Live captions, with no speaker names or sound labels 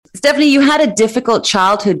Stephanie, you had a difficult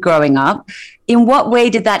childhood growing up. In what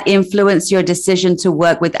way did that influence your decision to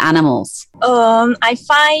work with animals? I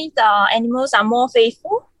find animals are more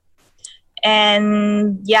faithful.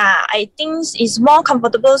 And yeah, I think it's more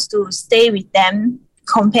comfortable to stay with them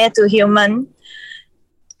compared to human.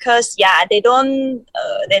 Because they don't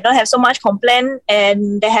have so much complaint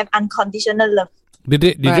and they have unconditional love.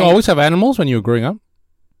 Did you always have animals when you were growing up?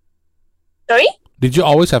 Sorry? Did you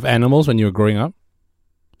always have animals when you were growing up?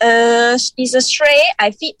 It's a stray. I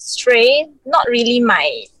feed stray. Not really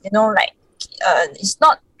my, it's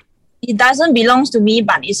not. It doesn't belong to me,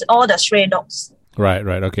 but it's all the stray dogs. Right.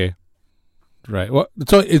 Okay. Right. Well,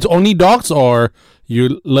 so it's only dogs, or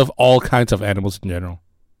you love all kinds of animals in general?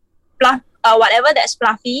 Whatever that's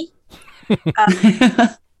fluffy.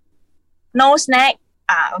 No snack.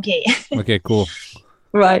 Okay. Okay, cool.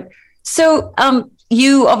 Right. So,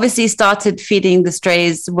 you obviously started feeding the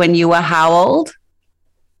strays when you were how old?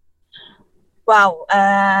 Wow.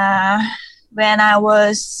 When I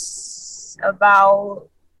was about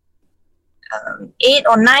 8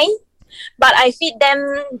 or 9, but I feed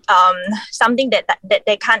them something that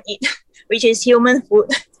they can't eat, which is human food.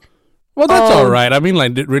 Well, that's all right. I mean,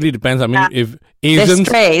 like, it really depends. I mean, if Asians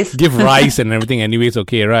give rice and everything anyway, it's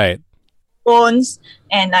okay, right? Bones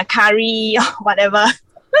and curry or whatever.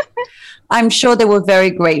 I'm sure they were very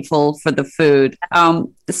grateful for the food.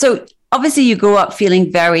 So obviously you grew up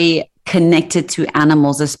feeling very connected to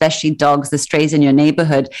animals, especially dogs, the strays in your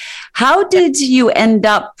neighborhood. How did you end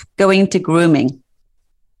up going to grooming?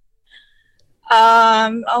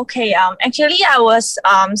 Actually, I was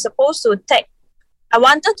supposed to I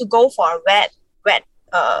wanted to go for a vet, but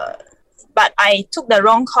I took the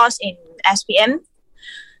wrong course in SPM.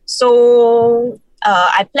 So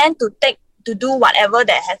I plan to do whatever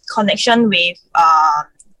that has connection with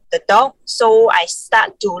the dog. So I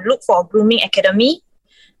start to look for a grooming academy.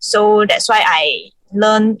 So that's why I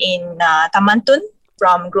learned in Taman Tun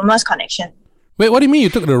from Groomers Connection. Wait, what do you mean you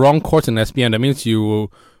took the wrong course in SPM? That means you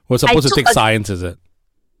were supposed to take science, is it?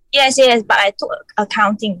 Yes, but I took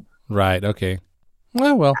accounting. Right, okay.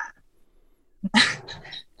 Well.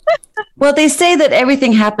 Well, they say that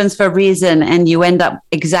everything happens for a reason and you end up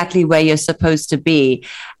exactly where you're supposed to be.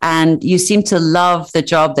 And you seem to love the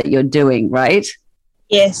job that you're doing, right?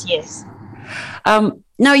 Yes.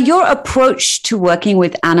 Now, your approach to working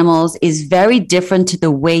with animals is very different to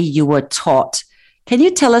the way you were taught. Can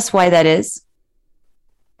you tell us why that is?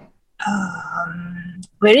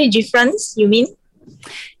 Very different, you mean?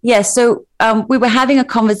 Yes. So we were having a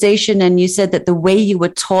conversation and you said that the way you were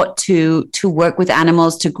taught to work with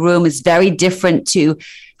animals, to groom, is very different to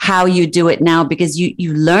how you do it now, because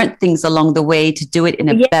you learned things along the way to do it in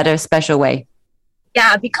a better, special way.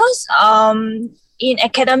 Yeah, because in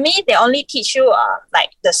academy, they only teach you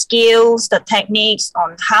like the skills, the techniques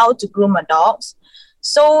on how to groom a dog.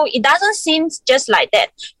 So it doesn't seem just like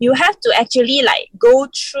that. You have to actually like go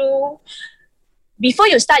through. Before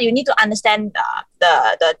you start, you need to understand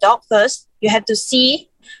the dog first. You have to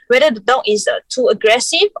see whether the dog is too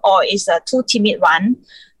aggressive or is a too timid one.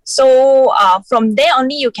 So from there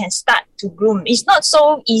only you can start to groom. It's not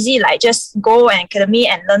so easy like just go an academy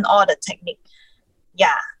and learn all the technique.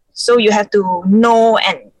 Yeah. So you have to know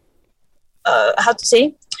and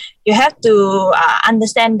you have to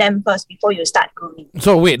understand them first before you start grooming.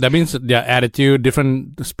 So wait, that means their attitude,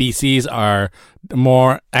 different species are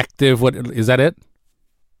more active. What is that it?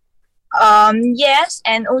 Yes,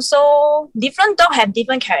 and also different dogs have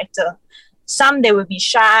different character. Some they will be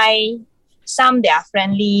shy, some they are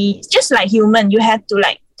friendly. Just like human, you have to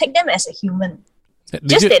like take them as a human.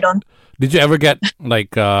 They don't. Did you ever get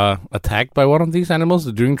like attacked by one of these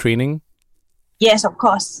animals during training? Yes, of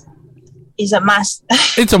course. It's a must.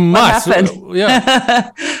 It's a must. What happened?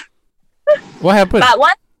 Yeah. What happened?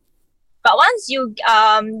 But once you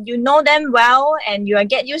know them well and you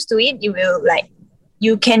get used to it, you will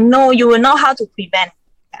know how to prevent.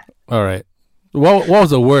 All right. What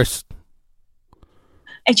was the worst?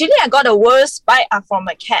 Actually, I got the worst bite from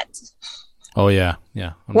a cat. Oh yeah.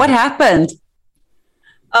 What happened?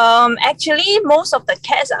 Actually, most of the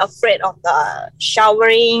cats are afraid of the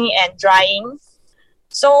showering and drying,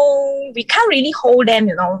 so we can't really hold them.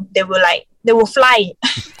 They will fly.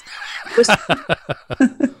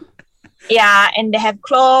 Yeah, and they have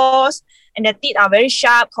claws, and their teeth are very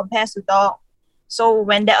sharp compared to dog. So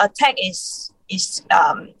when the attack is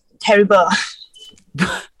terrible.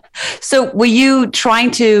 So were you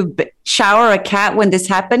trying to shower a cat when this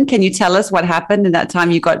happened? Can you tell us what happened in that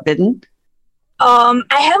time you got bitten? I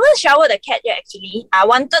haven't showered the cat yet, actually. I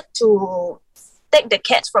wanted to take the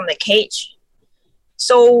cats from the cage.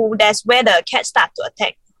 So that's where the cat start to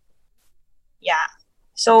attack. Yeah.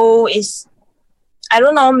 So I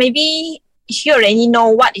don't know, maybe she already know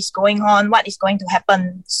what is going on, what is going to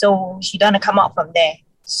happen. So she don't come out from there.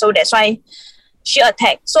 So that's why she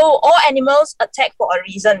attacked. So all animals attack for a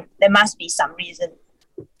reason. There must be some reason.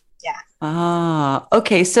 Yeah. Ah,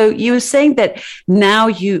 okay. So you were saying that now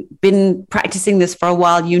you've been practicing this for a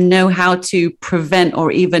while. You know how to prevent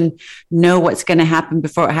or even know what's going to happen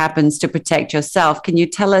before it happens to protect yourself. Can you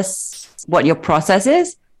tell us what your process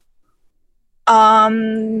is?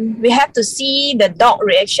 We have to see the dog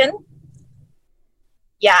reaction.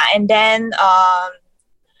 Yeah, and then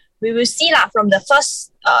we will see from the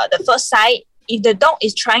first sight. If the dog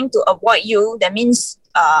is trying to avoid you, that means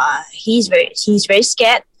he's very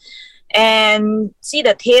scared. And see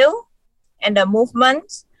the tail and the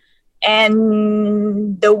movements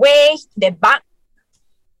and the way they bark,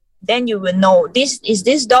 then you will know this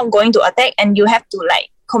dog going to attack, and you have to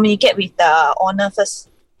communicate with the owner first.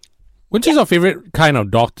 Which is your favorite kind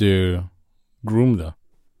of dog to groom, though?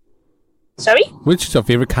 Sorry? Which is your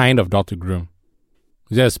favorite kind of dog to groom?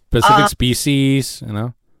 Is there a specific species,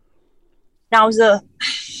 Schnauzer.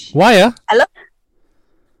 Why? I love.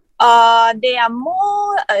 They are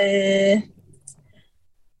more.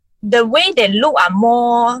 The way they look are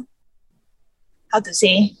more. How to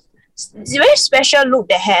say? It's a very special look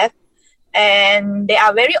they have, and they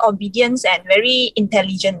are very obedient and very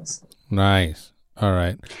intelligent. Nice. All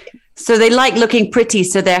right. So they like looking pretty,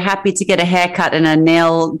 so they're happy to get a haircut and their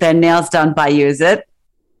nails done by you, is it?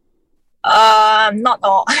 Not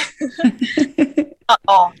all. Not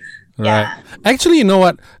all. Right. Yeah. Actually, you know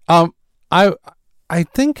what? I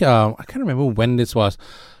think I can't remember when this was.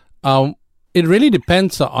 It really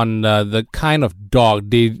depends on the kind of dog.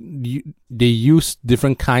 They use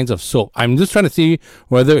different kinds of soap. I'm just trying to see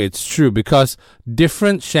whether it's true, because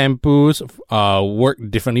different shampoos work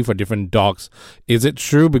differently for different dogs. Is it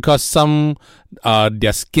true? Because some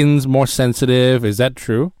their skin's more sensitive. Is that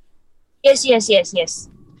true? Yes.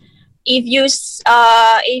 If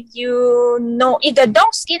the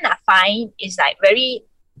dog's skin are fine, it's very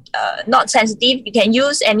not sensitive, you can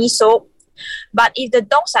use any soap. But if the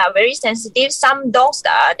dogs are very sensitive, some dogs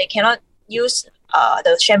they cannot use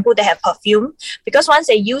the shampoo that have perfume, because once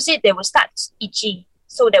they use it, they will start itchy,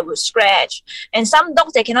 so they will scratch. And some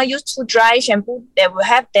dogs, they cannot use too dry shampoo, they will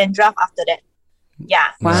have dandruff after that.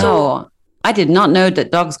 Yeah. Wow. So, I did not know that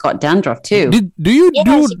dogs got dandruff too. Do you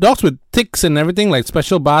do dogs with ticks and everything, like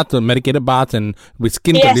special baths or medicated baths and with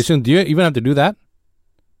skin conditions? Do you even have to do that?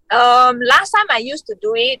 Last time I used to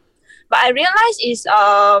do it, but I realized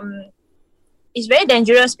it's very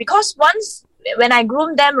dangerous, because once when I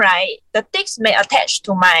groom them, right, the ticks may attach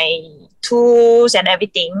to my tools and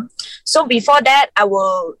everything. So before that, I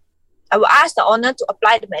will ask the owner to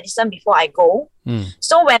apply the medicine before I go.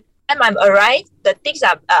 So when I'm arrived, the ticks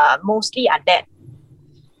are mostly dead.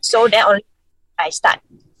 So then only I start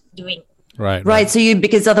doing. Right. So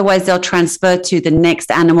because otherwise they'll transfer to the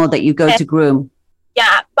next animal that you go to groom.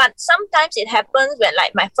 Yeah, but sometimes it happens when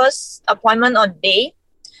my first appointment on day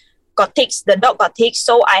got ticks, the dog got ticks,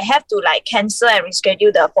 so I have to cancel and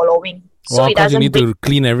reschedule the following. So it doesn't. You need to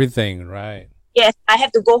clean everything, right? Yes, I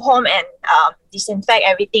have to go home and disinfect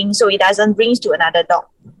everything, so it doesn't bring to another dog.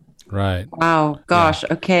 Right. Wow. Gosh.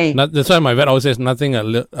 Yeah. Okay. That's why my vet always says nothing.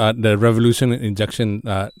 The Revolution injection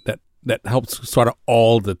that helps sort of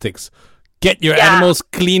all the ticks. Get your animals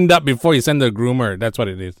cleaned up before you send the groomer. That's what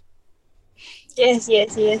it is. Yes.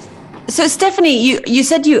 So Stephanie, you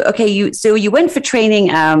said you went for training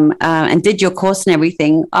and did your course and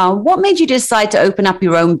everything. What made you decide to open up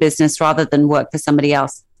your own business rather than work for somebody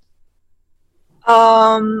else?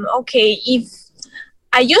 Okay, if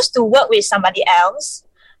I used to work with somebody else,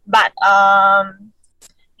 but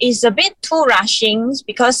it's a bit too rushing,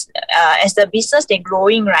 because as the business they're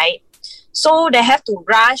growing, right? So they have to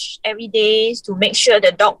rush every day to make sure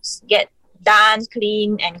the dogs get done,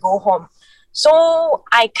 clean, and go home. So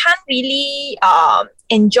I can't really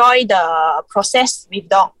enjoy the process with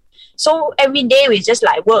dog. So every day we just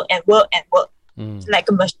work and work and work like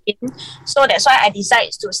a machine. So that's why I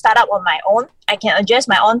decided to start up on my own. I can adjust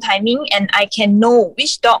my own timing, and I can know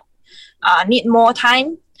which dog need more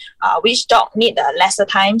time, which dog need lesser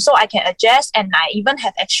time. So I can adjust, and I even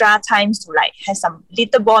have extra times to have some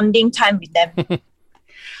little bonding time with them.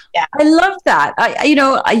 Yeah, I love that.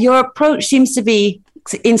 Your approach seems to be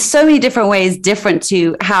in so many different ways different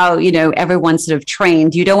to how everyone's sort of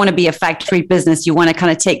trained. You don't want to be a factory business. You want to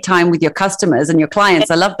kind of take time with your customers and your clients.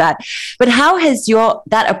 I love that. But how has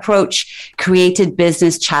that approach created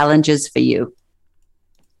business challenges for you?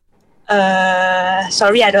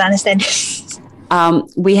 Sorry, I don't understand.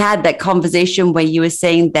 We had that conversation where you were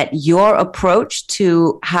saying that your approach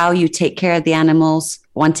to how you take care of the animals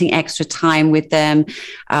wanting extra time with them,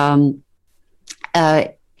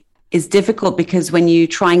 is difficult because when you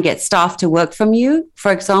try and get staff to work from you,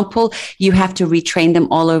 for example, you have to retrain them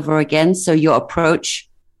all over again. So your approach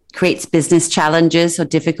creates business challenges or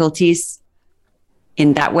difficulties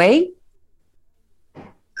in that way.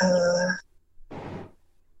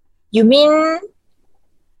 You mean?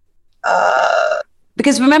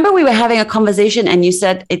 Because remember we were having a conversation and you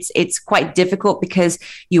said it's quite difficult because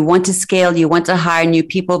you want to scale, you want to hire new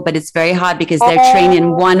people, but it's very hard because they're trained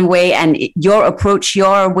in one way and your approach,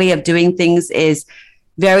 your way of doing things is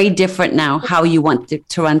very different now, how you want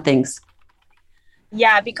to run things.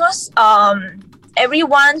 Yeah, because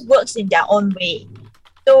everyone works in their own way.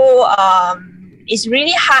 So it's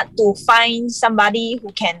really hard to find somebody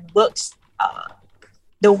who can work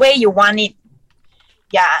the way you want it.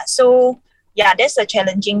 Yeah, so yeah, that's a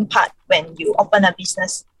challenging part when you open a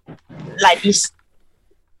business like this.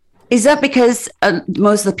 Is that because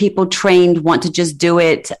most of the people trained want to just do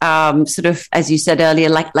it sort of, as you said earlier,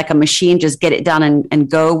 like a machine, just get it done and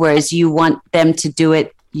go, whereas you want them to do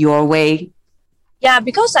it your way? Yeah,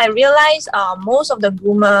 because I realized most of the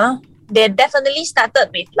groomer, they definitely started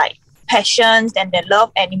with like passions and they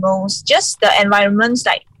love animals. Just the environments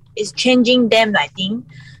like is changing them, I think.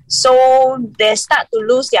 So they start to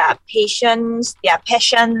lose their patience, their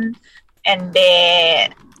passion, and they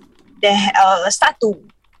start to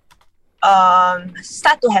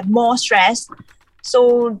have more stress.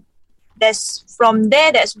 So that's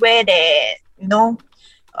where they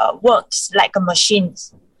works like a machine.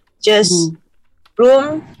 Just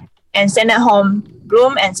groom and send them home,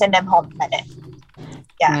 groom and send them home like that.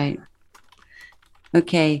 Yeah. Right.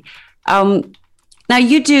 Okay. Now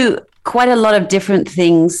you do quite a lot of different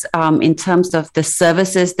things in terms of the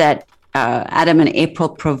services that Adam and April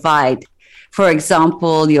provide. For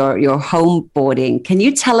example, your home boarding. Can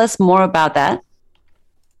you tell us more about that?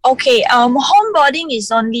 Okay, home boarding is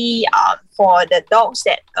only for the dogs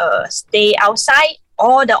that stay outside,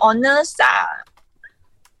 or the owners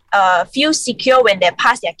feel secure when they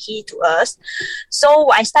pass their key to us. So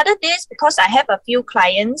I started this because I have a few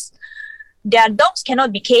clients. Their dogs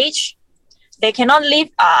cannot be caged. They cannot live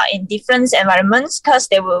in different environments because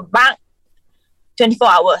they will bark 24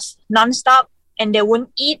 hours non-stop, and they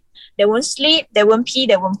won't eat, they won't sleep, they won't pee,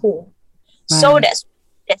 they won't poo. Right. So they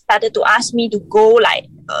started to ask me to go like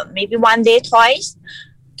maybe one day, twice,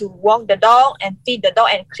 to walk the dog and feed the dog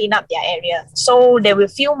and clean up their area. So they will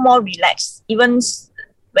feel more relaxed even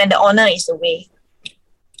when the owner is away.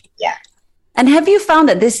 Yeah. And have you found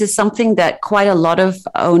that this is something that quite a lot of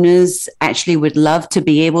owners actually would love to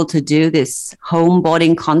be able to do, this home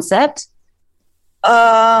boarding concept?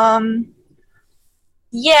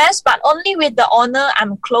 Yes, but only with the owner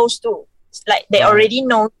I'm close to. Like they already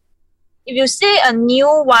know. If you say a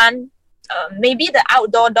new one, maybe the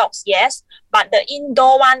outdoor dogs, yes, but the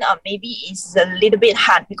indoor one maybe is a little bit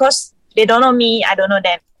hard because they don't know me, I don't know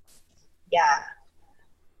them. Yeah.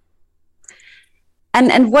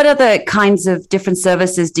 And what other kinds of different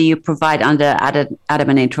services do you provide under Adam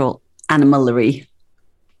and April Animalery?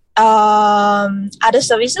 Other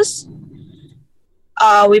services?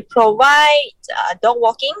 We provide dog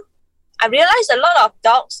walking. I realize a lot of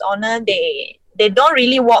dogs owner, they don't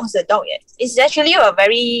really walk the dog yet. It's actually a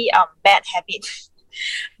very bad habit.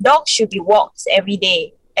 Dogs should be walked every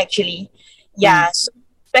day, actually. Yeah, so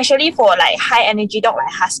especially for like high energy dog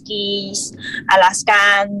like Huskies,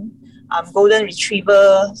 Alaskan, Golden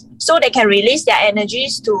Retriever, so they can release their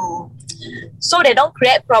energies so they don't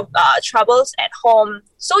create troubles at home.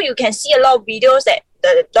 So you can see a lot of videos that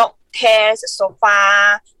the dog tears the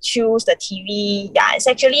sofa, chews the TV. Yeah, it's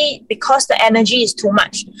actually because the energy is too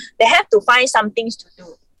much. They have to find some things to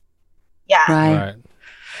do. Yeah. Right.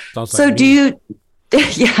 Sounds so like do you,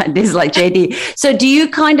 yeah, this is like JD. So do you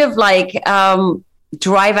kind of like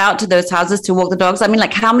drive out to those houses to walk the dogs? I mean,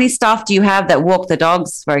 like how many staff do you have that walk the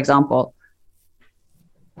dogs, for example?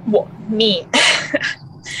 Me.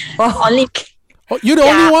 Oh. Only. Oh, you're the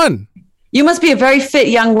only one. You must be a very fit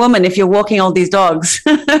young woman if you're walking all these dogs.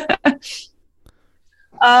 Not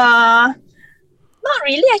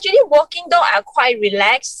really. Actually, walking dogs are quite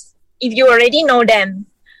relaxed if you already know them.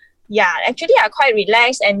 Yeah, actually are quite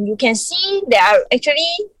relaxed, and you can see they are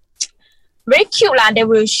actually very cute. They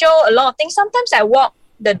will show a lot of things. Sometimes I walk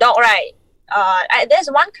the dog, right? There's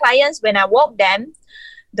one client when I walk them,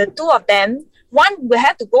 the two of them, one will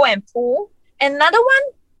have to go and pull, another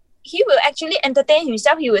one, he will actually entertain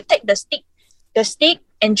himself. He will take the stick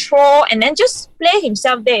and throw, and then just play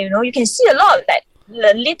himself there. You can see a lot of that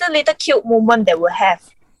little cute movement they will have.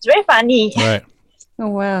 It's very funny. Right. Oh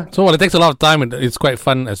wow. So it takes a lot of time, and it's quite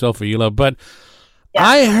fun as well for you, but yeah.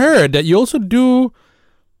 I heard that you also do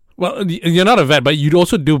Well, you're not a vet, but you'd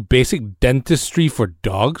also do basic dentistry for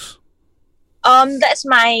dogs? That's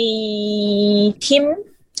my team,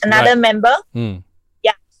 another Right. member. Hmm.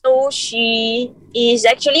 Yeah, so she is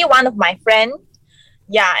actually one of my friend.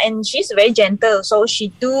 Yeah, and she's very gentle. So she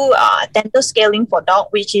do dental scaling for dog,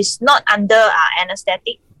 which is not under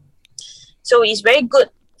anesthetic. So it's very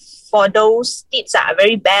good for those teeth that are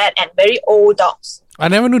very bad and very old dogs. I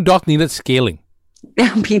never knew dogs needed scaling.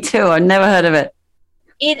 Yeah, me too. I've never heard of it.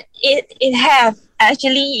 It have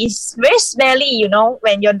actually is very smelly. You know,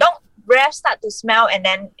 when your dog breath start to smell, and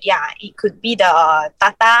then it could be the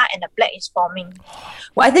tartar and the plaque is forming.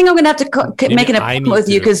 Well, I think I'm going to have to make an I appointment need with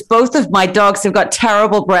you to. because both of my dogs have got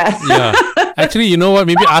terrible breath. Yeah. Actually, you know what?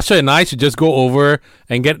 Maybe Asha and I should just go over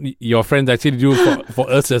and get your friends actually to do it for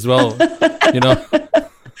us as well. You know?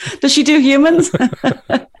 Does she do humans?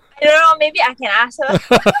 I don't know. Maybe I can ask her.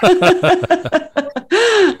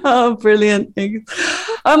 Oh, brilliant.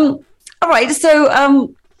 All right.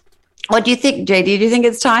 So, what do you think, JD? Do you think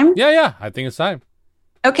it's time? Yeah. I think it's time.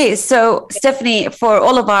 Okay, so Stephanie, for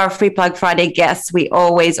all of our Free Plug Friday guests, we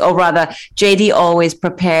always, or rather, JD always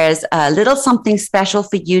prepares a little something special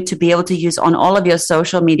for you to be able to use on all of your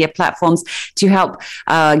social media platforms to help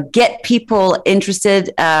get people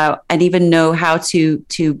interested and even know how to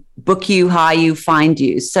book you, hire you, find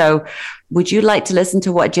you. So, would you like to listen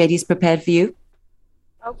to what JD's prepared for you?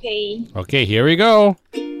 Okay, here we go.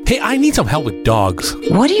 Hey, I need some help with dogs.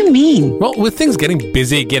 What do you mean? Well, with things getting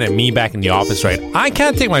busy again and me back in the office, right? I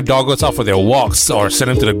can't take my doggos out for their walks or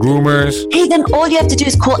send them to the groomers. Hey, then all you have to do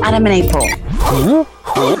is call Adam and April. Who?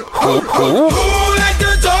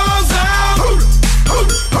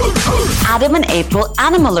 Adam and April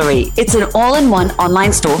Animalery. It's an all-in-one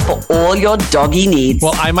online store for all your doggy needs.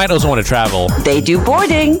 Well, I might also want to travel. They do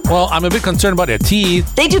boarding. Well, I'm a bit concerned about their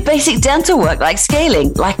teeth. They do basic dental work like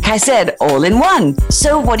scaling. Like I said, all in one.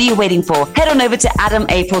 So what are you waiting for? Head on over to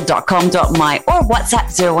adamapril.com.my or WhatsApp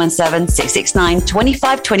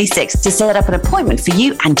 017-669-2526 to set up an appointment for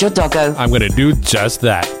you and your doggo. I'm going to do just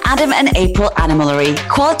that. Adam and April Animalery.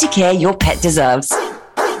 Quality care your pet deserves.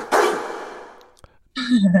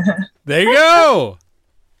 There you go.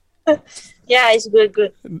 yeah, it's good.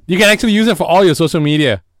 You can actually use it for all your social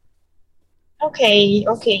media. Okay.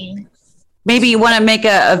 Maybe you want to make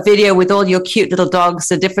a video with all your cute little dogs,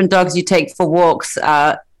 the different dogs you take for walks.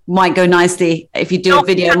 Might go nicely if you do a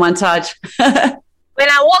video montage. When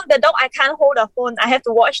I walk the dog, I can't hold the phone. I have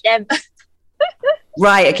to watch them.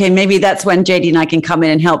 Right. Okay. Maybe that's when JD and I can come in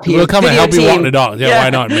and help you. We'll come and Video help you walk team. the dog. Yeah, why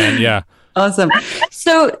not, man? Yeah. Awesome.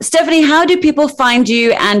 So, Stephanie, how do people find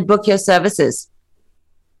you and book your services?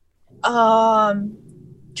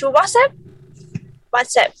 Through WhatsApp.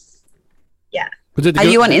 Yeah. Are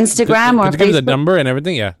you on Instagram or could you give me the Facebook? number and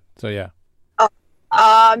everything? Yeah. So, yeah.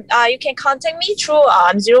 You can contact me through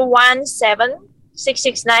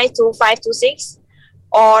 017-669-2526,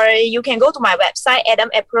 or you can go to my website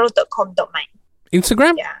adamapril.com.my.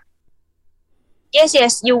 Instagram? Yeah.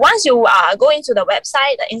 Yes. Once you go into the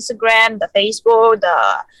website, the Instagram, the Facebook,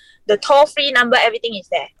 the toll-free number, everything is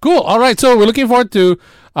there. Cool. All right. So we're looking forward to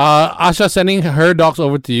Asha sending her dogs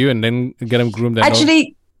over to you and then get them groomed. And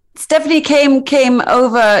Actually, Stephanie came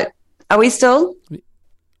over. Are we still?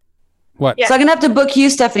 what? Yeah. So I'm gonna have to book you,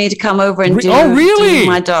 Stephanie, to come over and do, Oh, really? do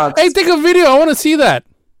my dogs. Hey, take a video. I want to see that.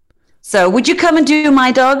 So would you come and do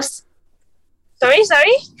my dogs?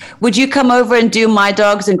 Sorry? Would you come over and do my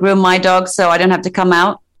dogs and groom my dogs so I don't have to come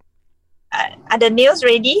out? Are the nails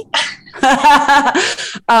ready?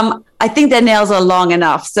 I think their nails are long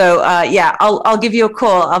enough. So I'll give you a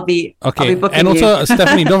call. I'll be Okay. booking And also, you.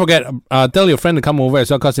 Stephanie, don't forget, tell your friend to come over as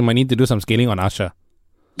well because he might need to do some scaling on Asha.